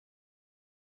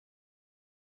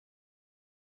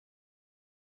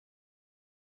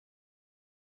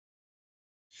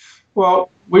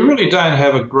Well, we really don't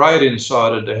have a great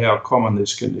insight into how common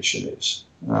this condition is.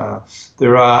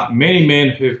 There are many men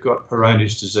who've got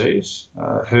Peyronie's disease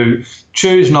who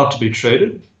choose not to be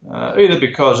treated, either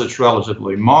because it's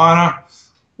relatively minor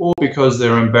or because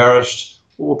they're embarrassed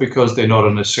or because they're not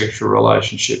in a sexual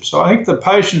relationship. So I think the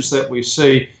patients that we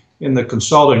see in the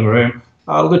consulting room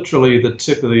are literally the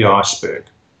tip of the iceberg.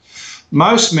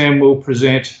 Most men will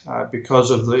present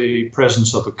because of the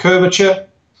presence of a curvature.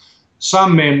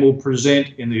 Some men will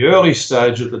present in the early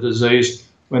stage of the disease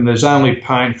when there's only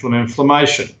pain from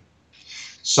inflammation.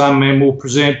 Some men will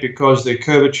present because their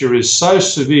curvature is so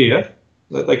severe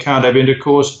that they can't have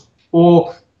intercourse,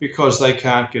 or because they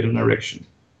can't get an erection.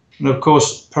 And of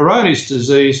course, Peyronie's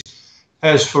disease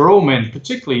has for all men,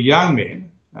 particularly young men,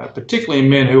 particularly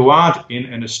men who aren't in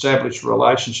an established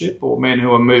relationship or men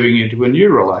who are moving into a new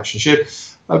relationship,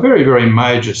 a very, very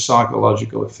major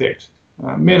psychological effect.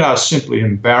 Men are simply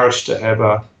embarrassed to have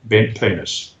a bent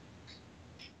penis.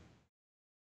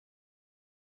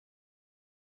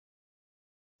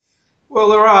 Well,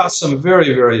 there are some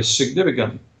very, very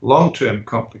significant long-term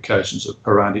complications of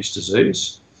Peyronie's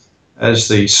disease. As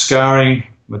the scarring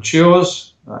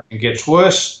matures and gets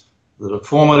worse, the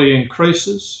deformity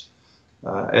increases.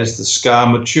 As the scar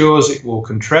matures, it will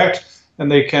contract,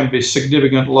 and there can be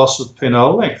significant loss of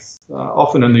penile length,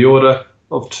 often in the order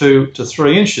of 2 to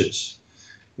 3 inches.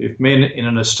 If men in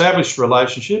an established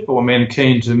relationship or men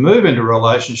keen to move into a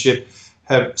relationship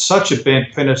have such a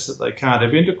bent penis that they can't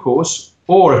have intercourse,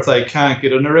 or if they can't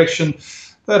get an erection,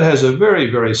 that has a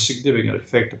very, very significant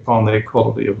effect upon their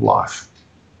quality of life.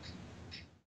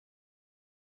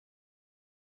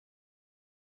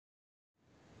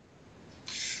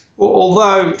 Well,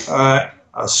 although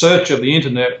a search of the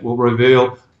internet will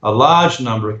reveal a large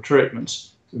number of treatments,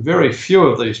 very few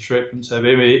of these treatments have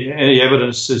any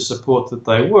evidence to support that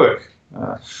they work.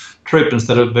 Treatments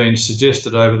that have been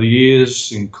suggested over the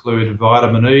years include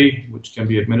vitamin E, which can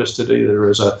be administered either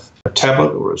as a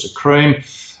tablet or as a cream,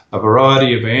 a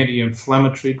variety of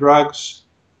anti-inflammatory drugs,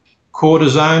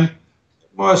 cortisone.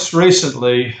 Most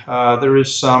recently, there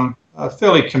is some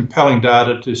fairly compelling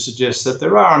data to suggest that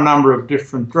there are a number of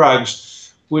different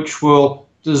drugs which will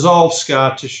dissolve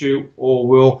scar tissue or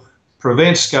will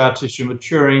prevent scar tissue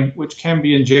maturing, which can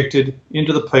be injected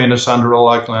into the penis under a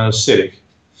local anaesthetic.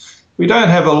 We don't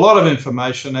have a lot of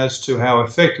information as to how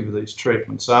effective these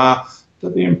treatments are,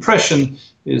 but the impression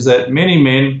is that many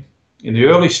men in the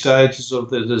early stages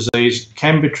of the disease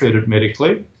can be treated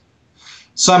medically.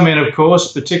 Some men, of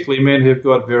course, particularly men who've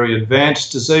got very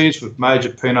advanced disease with major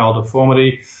penile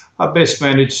deformity, are best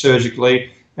managed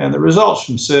surgically, and the results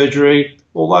from surgery,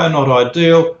 although not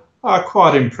ideal, are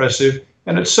quite impressive,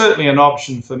 and it's certainly an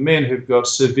option for men who've got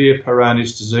severe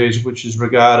Peyronie's disease, which is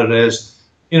regarded as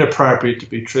inappropriate to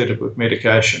be treated with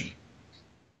medication.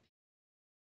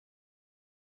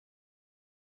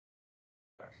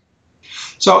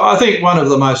 So I think one of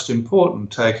the most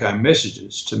important take-home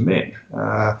messages to men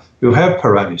who have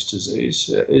Peyronie's disease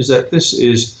is that this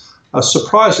is a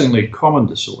surprisingly common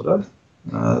disorder,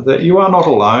 that you are not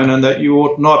alone and that you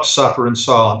ought not suffer in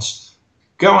silence.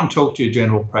 Go and talk to your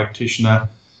general practitioner,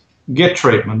 get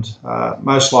treatment,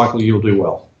 most likely you'll do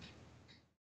well.